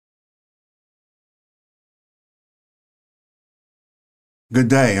Good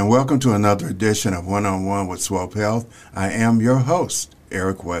day and welcome to another edition of One-on-One with Swope Health. I am your host,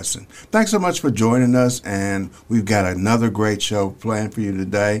 Erik Wesson. Thanks so much for joining us, and we've got another great show planned for you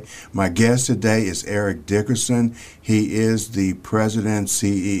today. My guest today is Erik Dickinson. He is the president and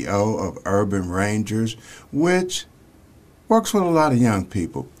CEO of Urban Rangers, which works with a lot of young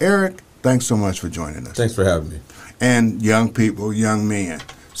people. Erik, thanks so much for joining us. Thanks for having me. And young people, young men.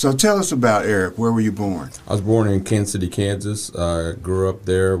 So tell us about Erik. Where were you born? I was born in Kansas City, Kansas. Grew up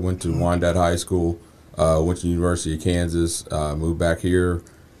there, went to Wyandotte High School, went to the University of Kansas, moved back here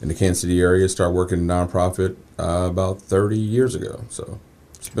in the Kansas City area, started working in a nonprofit about 30 years ago. So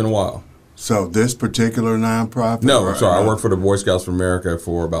it's been a while. So this particular nonprofit? No, I'm sorry. I worked for the Boy Scouts of America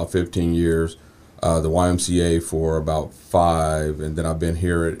for about 15 years, the YMCA for about 5, and then I've been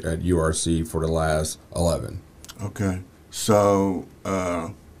here at URC for the last 11. Okay. So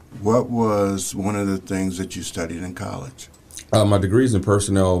what was one of the things that you studied in college? My degree's in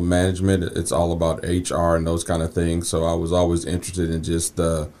personnel management. It's all about HR and those kind of things. So I was always interested in just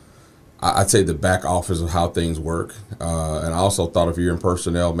I'd say the back office of how things work. And I also thought if you're in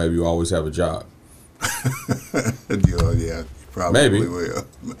personnel, maybe you always have a job. Yeah, you probably will.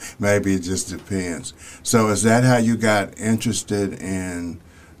 Maybe it just depends. So is that how you got interested in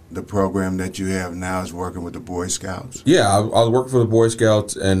the program that you have now, is working with the Boy Scouts? Yeah, I was working for the Boy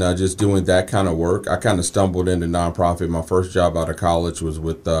Scouts and just doing that kind of work. I kind of stumbled into nonprofit. My first job out of college was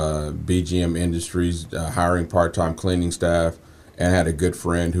with BGM Industries, hiring part-time cleaning staff, and had a good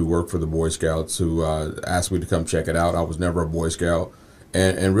friend who worked for the Boy Scouts who asked me to come check it out. I was never a Boy Scout.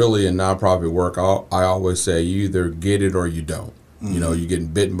 And really in nonprofit work, I always say you either get it or you don't. Mm-hmm. You know, you're getting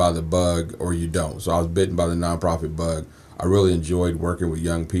bitten by the bug or you don't. So I was bitten by the nonprofit bug. I really enjoyed working with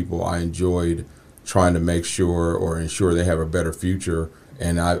young people. I enjoyed trying to make sure or ensure they have a better future,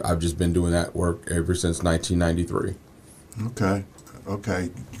 and I've just been doing that work ever since 1993. Okay.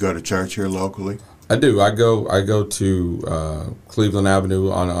 You go to church here locally? I do. I go to Cleveland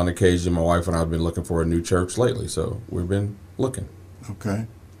Avenue on occasion. My wife and I have been looking for a new church lately, so we've been looking. Okay.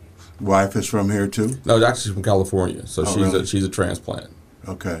 Wife is from here too? No, actually she's from California, so she's a transplant.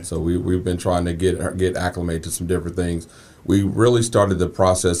 Okay. So we've been trying to get acclimated to some different things. We really started the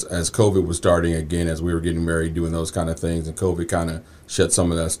process as COVID was starting again, as we were getting married, doing those kind of things, and COVID kind of shut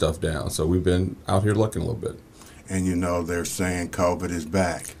some of that stuff down. So we've been out here looking a little bit. And you know they're saying COVID is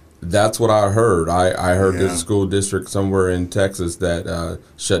back. That's what I heard. I heard there's a school district somewhere in Texas that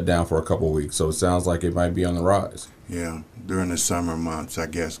shut down for a couple of weeks. So it sounds like it might be on the rise. Yeah, during the summer months, I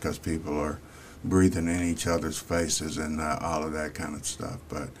guess, because people are breathing in each other's faces and all of that kind of stuff.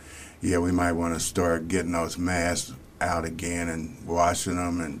 But yeah, we might want to start getting those masks out again and washing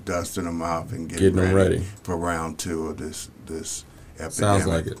them and dusting them off and getting them ready for round 2 of this epidemic. Sounds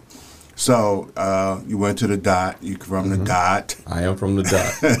like it. So you went to the dot. You from the dot. I am from the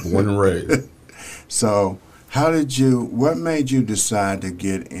dot, born and raised. So what made you decide to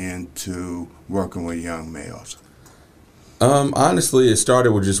get into working with young males? Honestly, it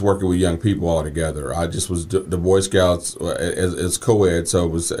started with just working with young people altogether. I just was the Boy Scouts as co-ed,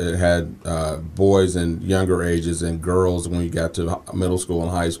 so it had boys and younger ages and girls when you got to middle school and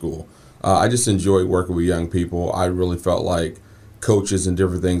high school. I just enjoyed working with young people. I really felt like coaches and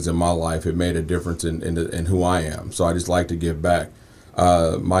different things in my life had made a difference in who I am. So I just like to give back.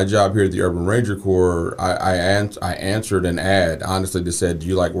 My job here at the Urban Ranger Corps, I answered an ad honestly that said, "Do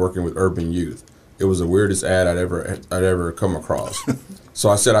you like working with urban youth?" It was the weirdest ad I'd ever come across. So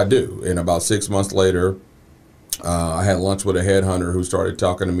I said I do. And about 6 months later, I had lunch with a headhunter who started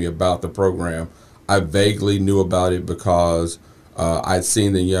talking to me about the program. I vaguely knew about it because I'd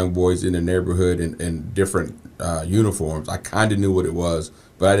seen the young boys in the neighborhood in different uniforms. I kind of knew what it was,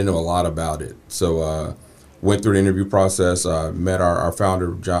 but I didn't know a lot about it. So went through the interview process, met our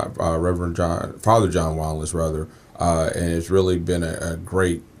founder, Father John Wallace, and it's really been a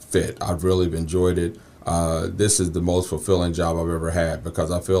great fit. I've really enjoyed it. This is the most fulfilling job I've ever had because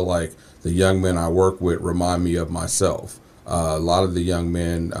I feel like the young men I work with remind me of myself. A lot of the young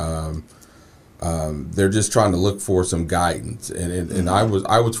men, they're just trying to look for some guidance. And I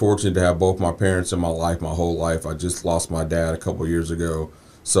was fortunate to have both my parents in my life, my whole life. I just lost my dad a couple of years ago.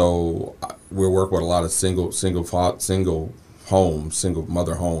 So we work with a lot of single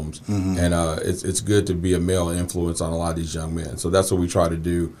mother homes, and it's good to be a male influence on a lot of these young men. So that's what we try to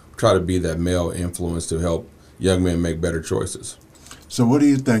do. Try to be that male influence to help young men make better choices. So what do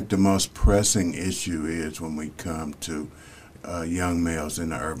you think the most pressing issue is when we come to young males in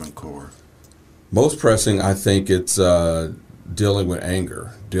the Urban Corps? Most pressing, I think it's dealing with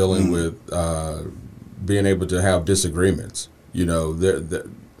anger, dealing with being able to have disagreements. You know,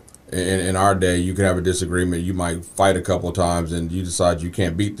 in our day, you can have a disagreement. You might fight a couple of times, and you decide you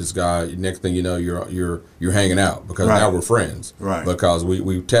can't beat this guy. Next thing you know, you're hanging out because Right. now we're friends. Right. Because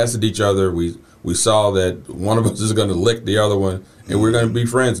we tested each other. We saw that one of us is going to lick the other one, and we're going to be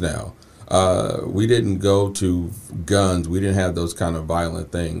friends now. We didn't go to guns. We didn't have those kind of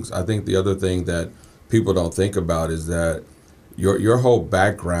violent things. I think the other thing that people don't think about is that your whole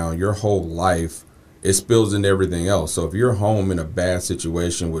background, your whole life, it spills into everything else. So if you're home in a bad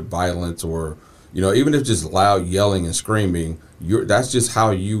situation with violence, or even if just loud yelling and screaming, that's just how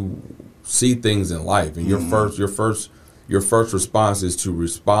you see things in life. And your first response is to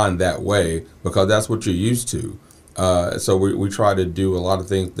respond that way because that's what you're used to. So we try to do a lot of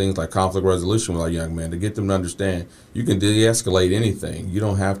things like conflict resolution with our young men to get them to understand you can de-escalate anything. You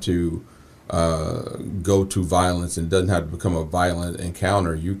don't have to go to violence, and it doesn't have to become a violent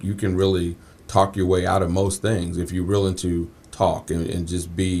encounter. You can really talk your way out of most things if you're willing to talk and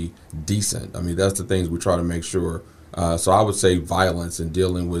just be decent. I mean, that's the things we try to make sure. So I would say violence and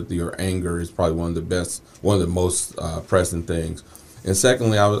dealing with your anger is probably one of the most pressing things. And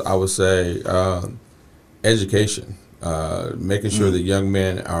secondly, I would say education, making sure that young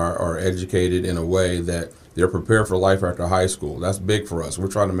men are educated in a way that they're prepared for life after high school. That's big for us. We're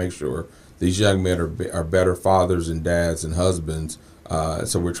trying to make sure these young men are better fathers and dads and husbands.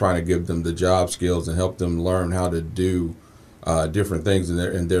 So we're trying to give them the job skills and help them learn how to do different things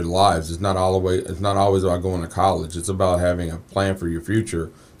in their lives. It's not always about going to college. It's about having a plan for your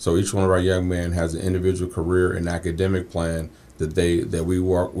future. So each one of our young men has an individual career and academic plan that we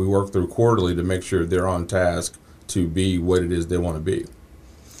work through quarterly to make sure they're on task to be what it is they want to be.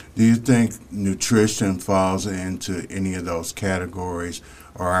 Do you think nutrition falls into any of those categories?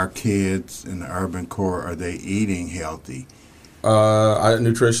 Are our kids in the urban core, are they eating healthy?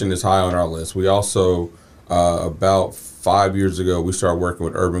 Nutrition is high on our list. We also, about 5 years ago, we started working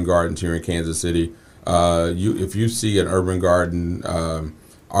with urban gardens here in Kansas City. If you see an urban garden,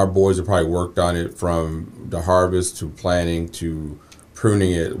 our boys have probably worked on it from the harvest to planting to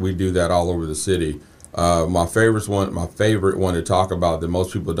pruning it. We do that all over the city. My favorite one to talk about that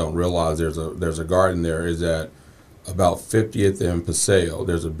most people don't realize there's a garden there is at about 50th and Paseo.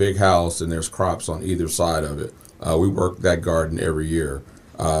 There's a big house and there's crops on either side of it. We work that garden every year.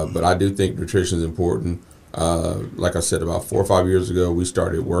 But I do think nutrition is important. Like I said, about 4 or 5 years ago, we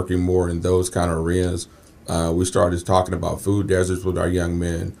started working more in those kind of arenas. We started talking about food deserts with our young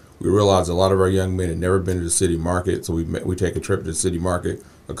men. We realized a lot of our young men had never been to the city market, so we take a trip to the city market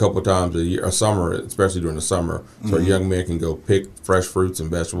a couple times a year, a summer, especially during the summer, so our young men can go pick fresh fruits and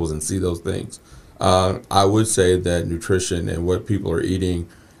vegetables and see those things. I would say that nutrition and what people are eating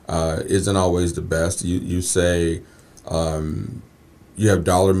isn't always the best. You say you have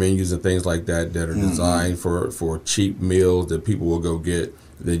dollar menus and things like that are designed for cheap meals that people will go get,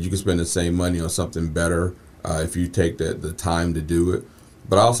 that you can spend the same money on something better if you take the time to do it.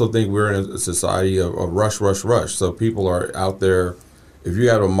 But I also think we're in a society of rush. So people are out there. If you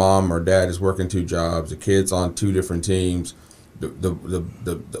have a mom or dad is working 2 jobs, the kids on 2 different teams,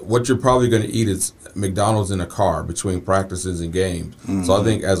 what you're probably going to eat is McDonald's in a car between practices and games. So I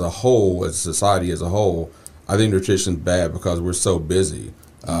think as a whole, as a society as a whole, I think nutrition's bad because we're so busy.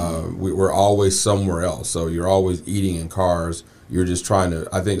 We're always somewhere else. So you're always eating in cars. You're just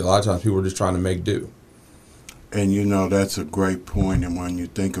I think a lot of times people are just trying to make do. And that's a great point. And when you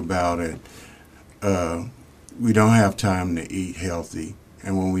think about it, we don't have time to eat healthy.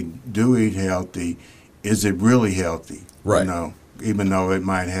 And when we do eat healthy, is it really healthy? Right. Even though it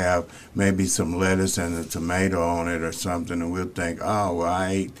might have maybe some lettuce and a tomato on it or something, and we'll think, oh, well, I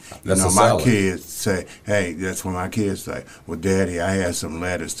ate. My kids say, hey, that's when my kids say, well, Daddy, I had some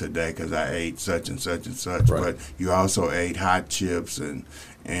lettuce today because I ate such and such and such. Right. But you also ate hot chips and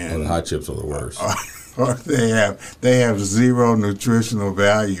the hot chips are the worst. Or they have zero nutritional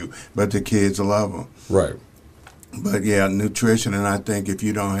value, but the kids love them. Right. But yeah, nutrition, and I think if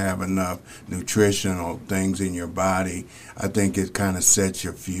you don't have enough nutritional things in your body, I think it kind of sets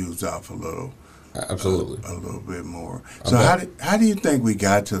your fuse off a little. Absolutely. A little bit more. So how do you think we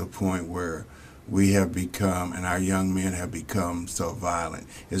got to the point where we have become, and our young men have become so violent?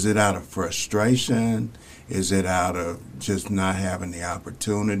 Is it out of frustration? Is it out of just not having the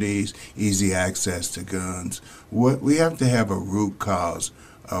opportunities, easy access to guns? We have to have a root cause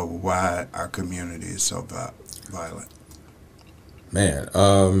of why our community is so violent. Man,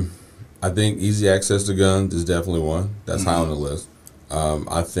 I think easy access to guns is definitely one. That's high on the list.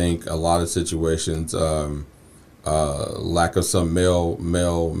 I think a lot of situations, lack of some male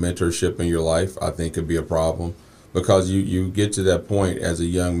mentorship in your life, I think could be a problem. because you get to that point as a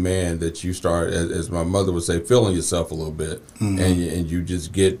young man that you start, as my mother would say, feeling yourself a little bit, and you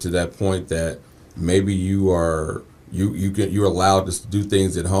just get to that point that maybe you're allowed to do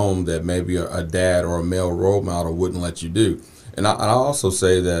things at home that maybe a dad or a male role model wouldn't let you do. And I also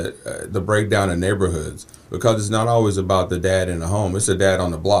say that the breakdown in neighborhoods, because it's not always about the dad in the home, it's the dad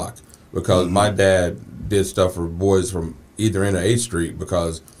on the block. Because my dad did stuff for boys from either end of 8th Street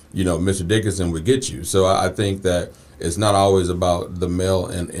because, Mr. Dickinson would get you. So I think that it's not always about the male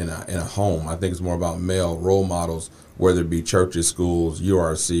in a home. I think it's more about male role models, whether it be churches, schools,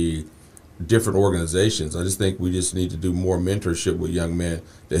 URC, different organizations. I just think we just need to do more mentorship with young men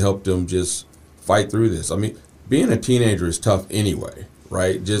to help them just fight through this. I mean, being a teenager is tough anyway,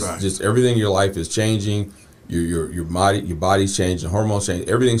 right? Just everything in your life is changing. Your body's changing, hormones changing,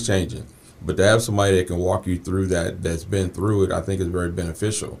 everything's changing. But to have somebody that can walk you through that's been through it, I think is very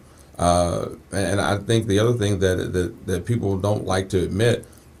beneficial. And I think the other thing that people don't like to admit,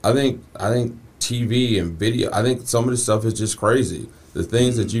 I think TV and video, I think some of this stuff is just crazy. The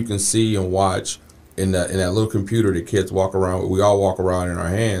things that you can see and watch in that little computer that kids walk around with, we all walk around in our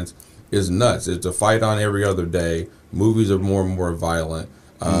hands, is nuts. It's a fight on every other day. Movies are more and more violent.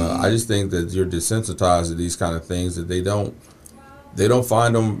 I just think that you're desensitized to these kind of things, that they don't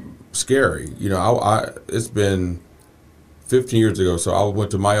find them scary. It's been 15 years ago, so I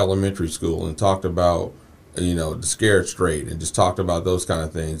went to my elementary school and talked about, the scared straight, and just talked about those kind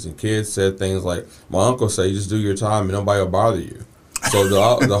of things. And kids said things like, my uncle said, you just do your time and nobody will bother you. So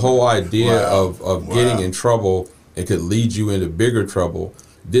the whole idea of getting in trouble, it could lead you into bigger trouble,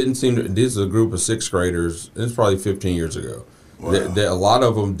 didn't seem to. This is a group of 6th graders. It's probably 15 years ago. Wow. That a lot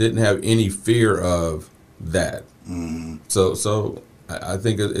of them didn't have any fear of that. So I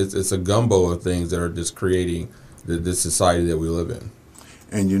think it's a gumbo of things that are just creating this society that we live in.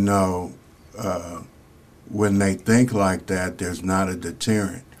 And when they think like that, there's not a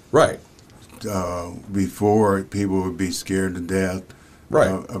deterrent. Right. Before, people would be scared to death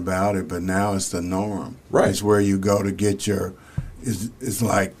about it, but now it's the norm. Right. It's where you go to get your. It's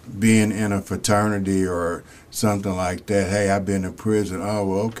like being in a fraternity or something like that. Hey, I've been in prison. Oh,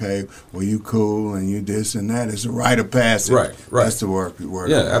 well, okay. Well, you cool and you this and that. It's a rite of passage. Right. That's the word.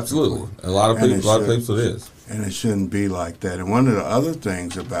 Yeah, absolutely. A lot of people it is. And it shouldn't be like that. And one of the other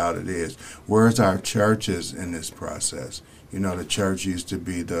things about it is, where's our churches in this process? The church used to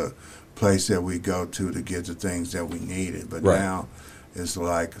be the place that we go to get the things that we needed. But now it's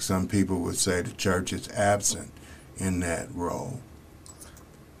like some people would say the church is absent in that role.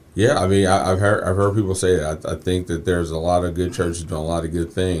 Yeah, I mean, I've heard people say that. I think that there's a lot of good churches doing a lot of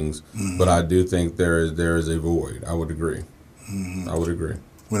good things, but I do think there is a void. I would agree. I would agree.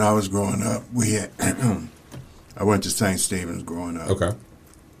 When I was growing up, we had I went to St. Stephen's growing up. Okay.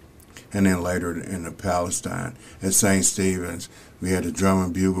 And then later in the Palestine at St. Stephen's, we had a drum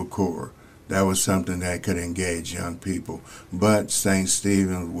and bugle corps. That was something that could engage young people. But St.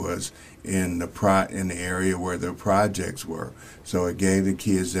 Stephen's was in the area where the projects were. So it gave the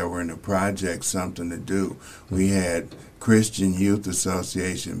kids that were in the projects something to do. We had Christian Youth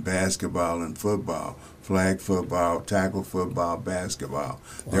Association basketball and football, flag football, tackle football, basketball.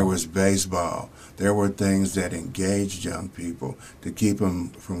 Wow. There was baseball. There were things that engaged young people to keep them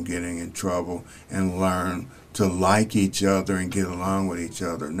from getting in trouble and learn to like each other and get along with each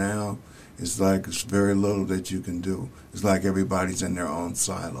other. Now, it's like it's very little that you can do. It's like everybody's in their own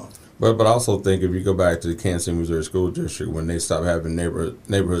silo. But I also think if you go back to the Kansas City, Missouri School District, when they stopped having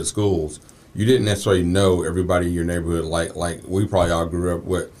neighborhood schools, you didn't necessarily know everybody in your neighborhood like we probably all grew up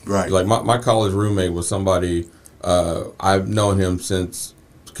with. Right. Like my college roommate was somebody, I've known him since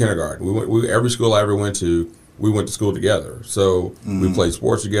kindergarten. Every school I ever went to, we went to school together. So we played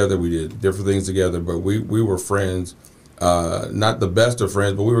sports together, we did different things together, but we were friends, not the best of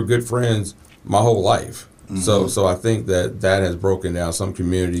friends, but we were good friends my whole life. So I think that has broken down some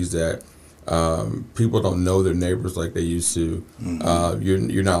communities that people don't know their neighbors like they used to.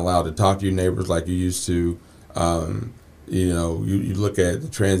 You're not allowed to talk to your neighbors like you used to. You look at the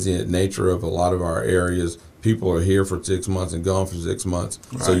transient nature of a lot of our areas. People are here for 6 months and gone for 6 months.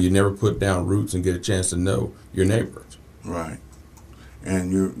 Right. So you never put down roots and get a chance to know your neighbors. Right.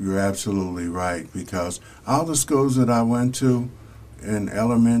 And you're absolutely right, because all the schools that I went to, in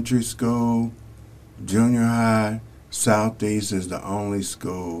elementary school, junior high, Southeast is the only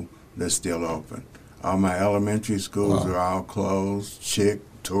school that's still open. All my elementary schools are all closed. Chick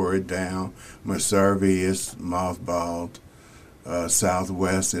tore it down. Meservey is mothballed.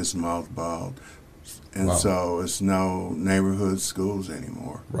 Southwest is mothballed. And so it's no neighborhood schools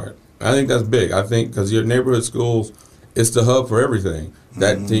anymore. Right. I think that's big. I think because your neighborhood schools, It's the hub for everything.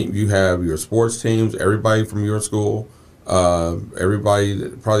 That team, you have your sports teams, everybody from your school, everybody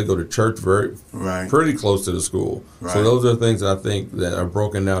that probably go to church pretty close to the school. Right. So those are things that I think that are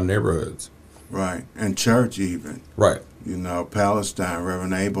broken down neighborhoods. Right, and church even. Right. You know, Palestine,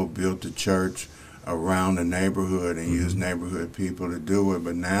 Reverend Abel built a church around the neighborhood and used neighborhood people to do it.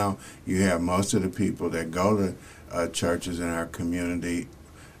 But now you have most of the people that go to churches in our community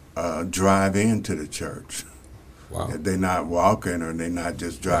drive into the church. Wow. They're not walking, or they're not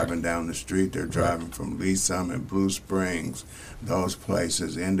just driving down the street. They're driving from Lee Summit, Blue Springs, those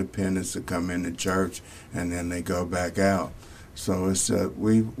places, Independence, to come into church, and then they go back out. So it's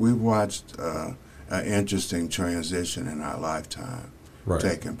we've watched an interesting transition in our lifetime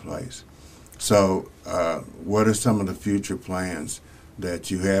taking place. So what are some of the future plans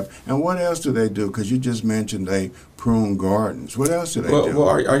that you have? And what else do they do? Because you just mentioned they prune gardens. What else do they do? Well,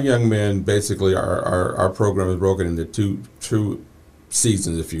 our young men, basically, our program is broken into two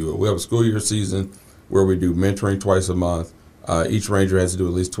seasons, if you will. We have a school year season where we do mentoring twice a month. Each ranger has to do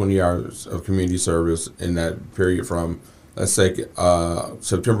at least 20 hours of community service in that period from, let's say,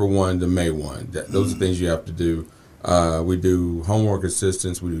 September 1 to May 1. Those are things you have to do. We do homework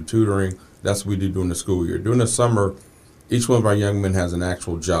assistance. We do tutoring. That's what we do during the school year. During the summer, each one of our young men has an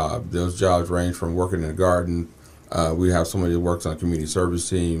actual job. Those jobs range from working in a garden. We have somebody that works on community service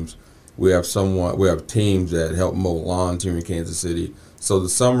teams. We have teams that help mow lawns here in Kansas City. So the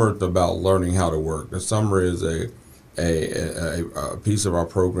summer is about learning how to work. The summer is a piece of our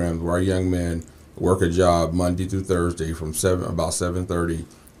program where our young men work a job Monday through Thursday from about 7:30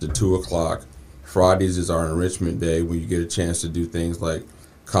 to 2 o'clock. Fridays is our enrichment day, where you get a chance to do things like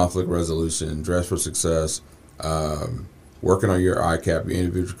conflict resolution, dress for success, working on your ICAP, your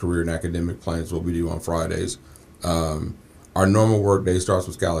individual career and academic plans, what we do on Fridays. Our normal work day starts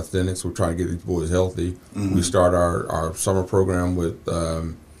with calisthenics. We're trying to get these boys healthy. We start our summer program with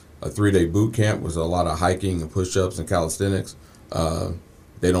a 3-day boot camp with a lot of hiking and push-ups and calisthenics.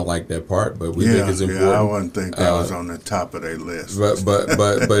 They don't like that part, but we think it's important. Yeah, I wouldn't think that was on the top of their list. But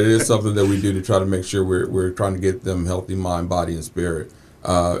it is something that we do to try to make sure we're trying to get them healthy mind, body, and spirit.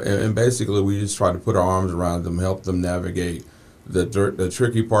 And basically, we just try to put our arms around them, help them navigate the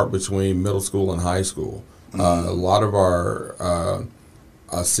tricky part between middle school and high school. A lot of our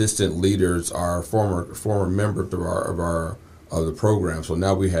assistant leaders are former members of the program. So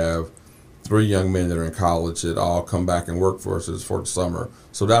now we have 3 young men that are in college that all come back and work for us for the summer.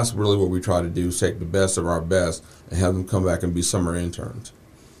 So that's really what we try to do, is take the best of our best and have them come back and be summer interns.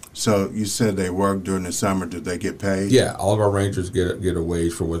 So you said they work during the summer. Did they get paid? Yeah, all of our rangers get a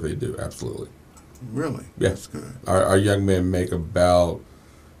wage for what they do, absolutely. Really? Yeah. That's good. Our young men make about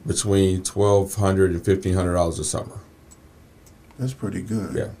between $1,200 and $1,500 a summer. That's pretty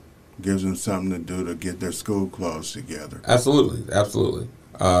good. Yeah. Gives them something to do to get their school clothes together. Absolutely. That's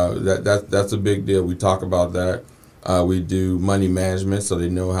a big deal. We talk about that. We do money management so they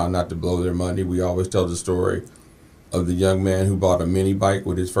know how not to blow their money. We always tell the story of the young man who bought a mini bike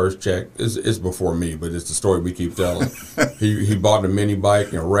with his first check. It's before me, but it's the story we keep telling. He bought a mini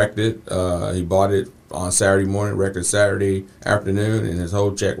bike and wrecked it. He bought it on Saturday morning, wrecked it Saturday afternoon, and his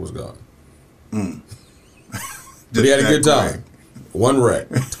whole check was gone. But he had a good time. One wreck,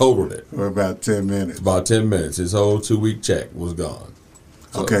 totaled it. For about 10 minutes. About 10 minutes. His whole 2-week check was gone.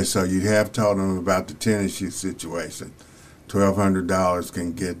 So, okay, so you have told them about the tennis shoe situation. $1,200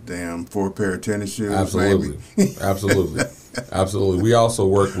 can get them 4 pair of tennis shoes. Absolutely, maybe. absolutely. We also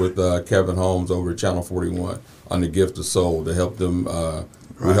work with Kevin Holmes over at Channel 41 on the Gift of Soul to help them.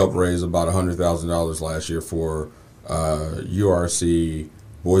 We helped raise about $100,000 last year for URC,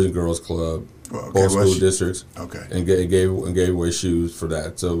 Boys and Girls Club, both school districts, and gave away shoes for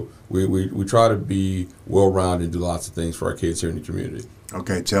that. So we try to be well-rounded and do lots of things for our kids here in the community.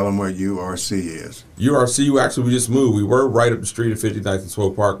 Okay, tell them where URC is. URC, actually, we just moved. We were right up the street at 59th and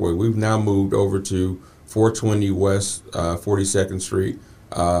Swope Parkway. We've now moved over to 420 West 42nd Street.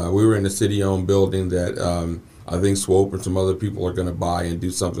 We were in a city-owned building that I think Swope and some other people are going to buy and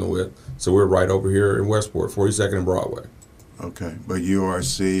do something with. So we're right over here in Westport, 42nd and Broadway. Okay, but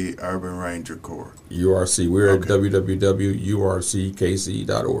URC, Urban Ranger Corps. URC, we're at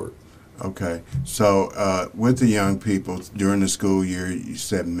www.urckc.org. Okay, so with the young people during the school year, you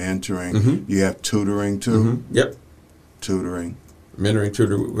said mentoring. You have tutoring too? Yep. Tutoring. Mentoring,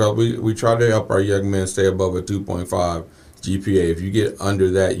 tutoring. Well, we try to help our young men stay above a 2.5 GPA. If you get under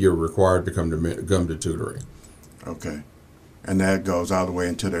that, you're required to come to tutoring. Okay, and that goes all the way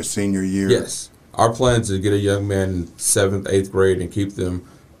into their senior year? Yes. Our plan is to get a young man in 7th, 8th grade and keep them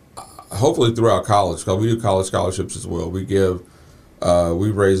hopefully throughout college, because we do college scholarships as well. We give We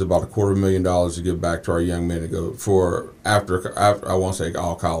raised about $250,000 to give back to our young men to go for after I won't say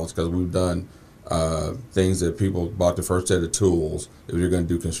all college, because we've done things that people bought the first set of tools if you're going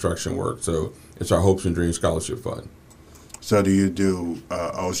to do construction work. So it's our Hopes and Dreams Scholarship Fund. So do you do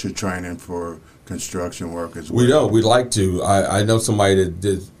OSHA training for construction work as well? We don't. We'd like to. I know somebody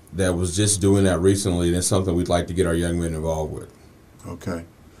that was just doing that recently, and it's something we'd like to get our young men involved with. Okay.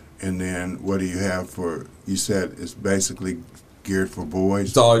 And then what do you have for, you said it's basically geared for boys?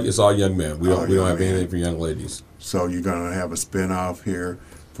 It's all young men. We don't have anything for young ladies. So you're going to have a spin-off here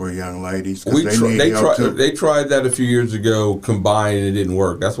for young ladies? They tried that a few years ago, combined, and it didn't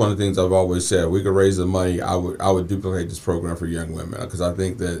work. That's one of the things I've always said. We could raise the money. I would duplicate this program for young women, because I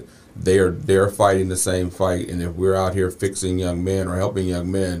think that they're fighting the same fight, and if we're out here fixing young men or helping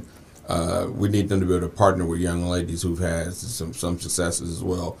young men, we need them to be able to partner with young ladies who've had some successes as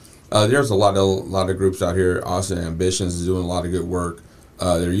well. There's a lot of groups out here. Austin Ambitions is doing a lot of good work.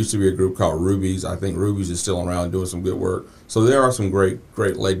 There used to be a group called Rubies. I think Rubies is still around doing some good work. So there are some great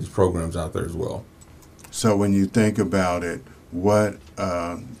ladies programs out there as well. So when you think about it, what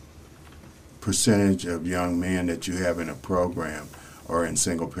percentage of young men that you have in a program are in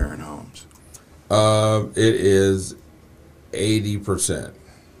single-parent homes? It is 80%.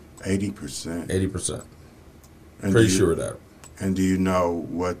 80%? 80%. Pretty sure of that. And do you know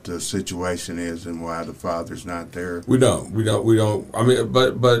what the situation is and why the father's not there? We don't. I mean,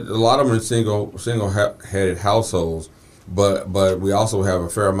 but a lot of them are single-headed households. But we also have a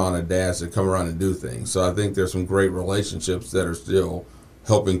fair amount of dads that come around and do things. So I think there's some great relationships that are still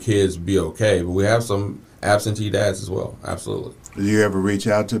helping kids be okay. But we have some absentee dads as well. Absolutely. Do you ever reach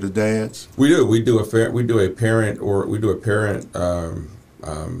out to the dads? We do. We do a parent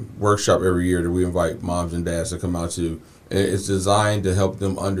workshop every year that we invite moms and dads to come out to. It's designed to help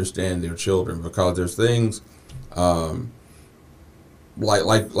them understand their children, because there's things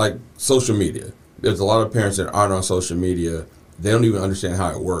like social media. There's a lot of parents that aren't on social media. They don't even understand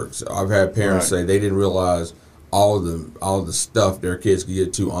how it works. I've had parents say they didn't realize all the stuff their kids can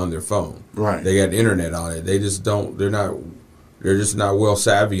get to on their phone. Right. They got the internet on it. They just don't. They're just not well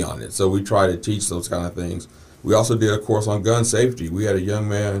savvy on it. So we try to teach those kind of things. We also did a course on gun safety. We had a young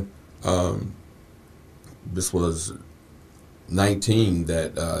man. This was 19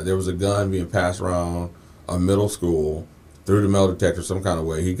 that there was a gun being passed around a middle school through the metal detector some kind of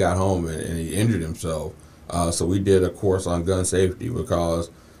way. He got home and he injured himself. So we did a course on gun safety, because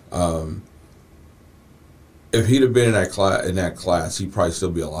if he'd have been in that class, he'd probably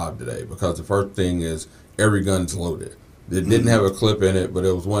still be alive today, because the first thing is every gun's loaded. It didn't have a clip in it, but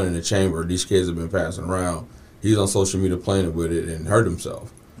it was one in the chamber. These kids have been passing around. He's on social media playing with it and hurt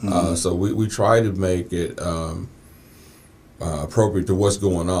himself. So we try to make it appropriate to what's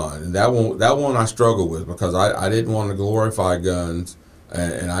going on. And that one I struggle with, because I didn't want to glorify guns,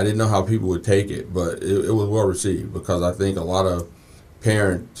 and I didn't know how people would take it, but it was well received, because I think a lot of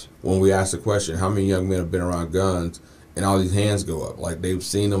parents, when we ask the question, how many young men have been around guns, and all these hands go up, like they've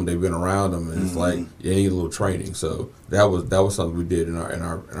seen them, they've been around them, and it's like you need a little training. So that was something we did in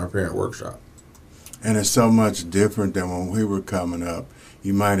our parent workshop. And it's so much different than when we were coming up.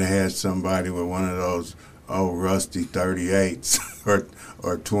 You might have had somebody with one of those old rusty 38s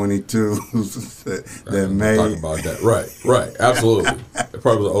or 22s that made. Talk about that. Right. Absolutely. It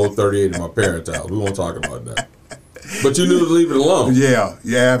probably was an old 38 in my parents' house. We won't talk about that. But you knew to leave it alone. Yeah,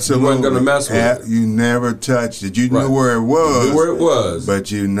 absolutely. You weren't going to mess with it. You never touched it. You knew where it was. You knew where it was.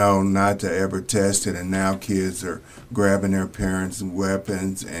 But you know not to ever test it. And now kids are grabbing their parents'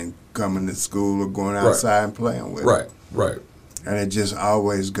 weapons and coming to school or going outside and playing with it. Right. And it just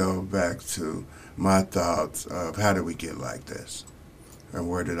always goes back to my thoughts of how did we get like this? And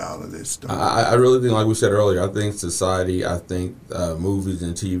where did all of this start? I really think, like we said earlier, I think society, I think movies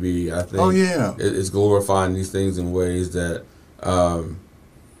and TV, I think it's glorifying these things in ways that, I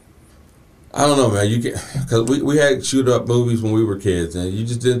don't know, man. Because we had shoot up movies when we were kids, and you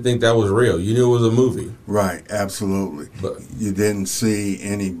just didn't think that was real. You knew it was a movie. Right, absolutely. But you didn't see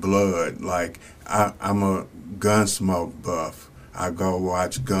any blood. Like, I'm a Gunsmoke buff. I go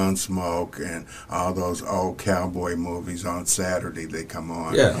watch Gunsmoke and all those old cowboy movies on Saturday. They come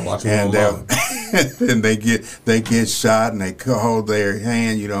on, watch them online. And they get shot and they hold their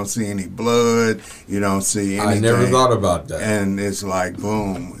hand. You don't see any blood. You don't see anything. I never thought about that. And it's like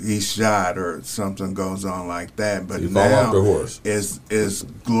boom, he's shot or something goes on like that. But you fall off the horse. It's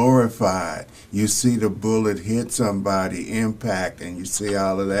glorified. You see the bullet hit somebody, impact, and you see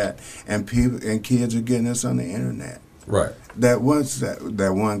all of that. And people and kids are getting this on the internet. Right. That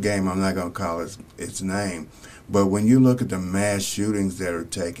one game, I'm not going to call its name, but when you look at the mass shootings that are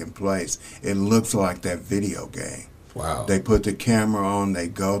taking place, it looks like that video game. Wow. They put the camera on, they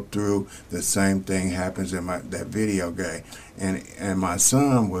go through, the same thing happens in that video game. And my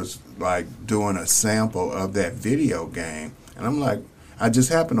son was like doing a sample of that video game. And I'm like, I just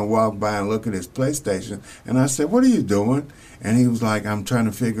happened to walk by and look at his PlayStation, and I said, "What are you doing?" And he was like, "I'm trying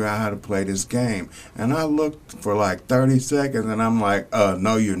to figure out how to play this game." And I looked for like 30 seconds, and I'm like,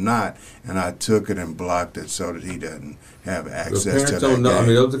 "No, you're not." And I took it and blocked it so that he doesn't have access to that parents don't know. game. I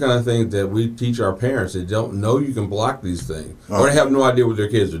mean, those are the kind of things that we teach our parents. They don't know you can block these things, or they have no idea what their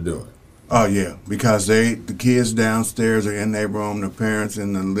kids are doing. Oh yeah, because the kids downstairs are in their room, the parents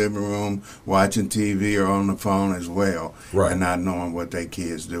in the living room watching TV or on the phone as well, right, and not knowing what their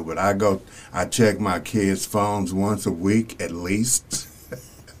kids do. But I check my kids' phones once a week at least.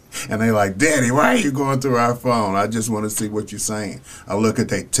 And they like, "Daddy, why are you going through our phone?" I just want to see what you're saying. I look at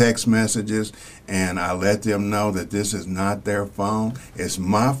their text messages, and I let them know that this is not their phone. It's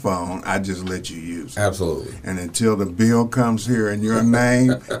my phone. I just let you use it. Absolutely. And until the bill comes here in your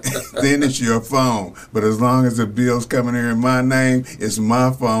name, then it's your phone. But as long as the bill's coming here in my name, it's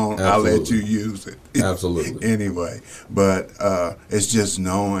my phone. Absolutely. I'll let you use it. Absolutely. Anyway, but it's just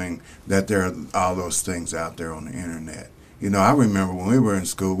knowing that there are all those things out there on the internet. You know, I remember when we were in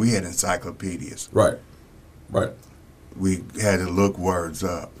school, we had encyclopedias. Right. Right. We had to look words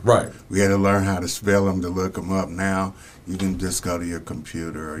up. Right. We had to learn how to spell them to look them up. Now you can just go to your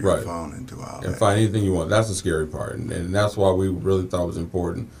computer or your phone and do all that. And find anything you want. That's the scary part. And that's why we really thought it was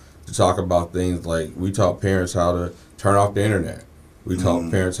important to talk about things like we taught parents how to turn off the internet. We taught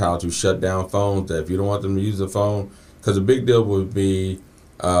parents how to shut down phones, that if you don't want them to use the phone, because a big deal would be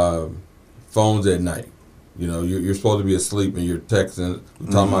phones at night. You know, you're supposed to be asleep and you're texting. We're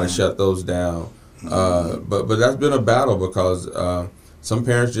talking about to shut those down. But that's been a battle because some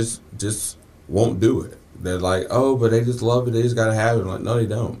parents just won't do it. They're like, "Oh, but they just love it. They just got to have it." I'm like, no, they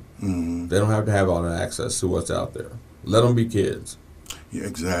don't. They don't have to have all that access to what's out there. Let them be kids. Yeah,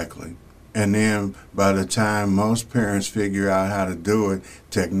 exactly. And then by the time most parents figure out how to do it,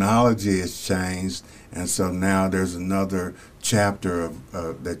 technology has changed. And so now there's another chapter of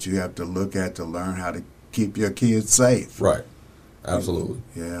that you have to look at to learn how to keep your kids safe. Right. Absolutely.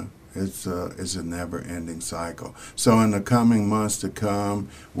 Yeah. It's a never-ending cycle. So in the coming months to come,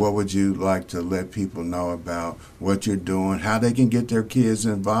 what would you like to let people know about what you're doing, how they can get their kids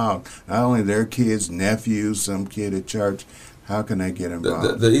involved? Not only their kids, nephews, some kid at church. How can they get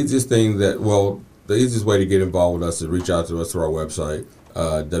involved? The easiest thing the easiest way to get involved with us is reach out to us through our website,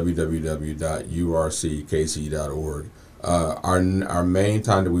 www.urckc.org. Our main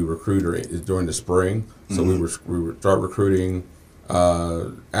time that we recruit is during the spring. So we start recruiting.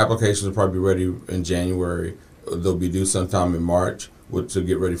 Applications will probably be ready in January. They'll be due sometime in March to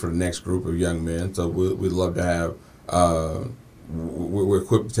get ready for the next group of young men. So we'd love to have. We're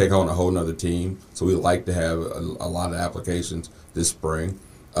equipped to take on a whole nother team. So we'd like to have a lot of applications this spring.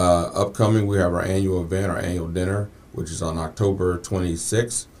 Upcoming, we have our annual event, our annual dinner, which is on October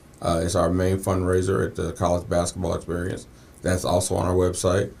 26th. It's our main fundraiser at the college basketball experience. That's also on our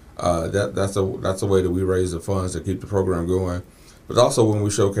website. That's a way that we raise the funds to keep the program going. But also when we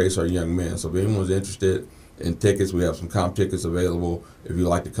showcase our young men. So if anyone's interested in tickets, we have some comp tickets available. If you'd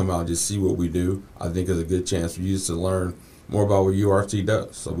like to come out and just see what we do, I think it's a good chance for you to learn more about what URC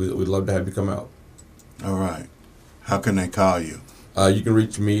does. So we'd love to have you come out. All right. How can they call you? You can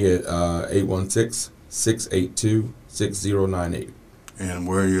reach me at 816-682-6098. And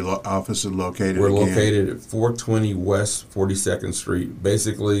where your office is located We're again? Located at 420 West 42nd Street,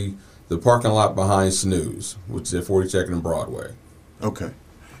 basically the parking lot behind Snooze, which is at 42nd and Broadway. Okay.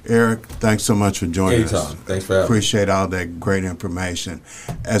 Erik, thanks so much for joining us. Anytime. Thanks for having me. Appreciate all that great information.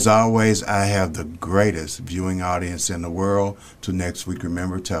 As always, I have the greatest viewing audience in the world. Till next week,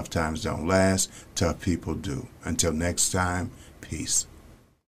 remember, tough times don't last, tough people do. Until next time, peace.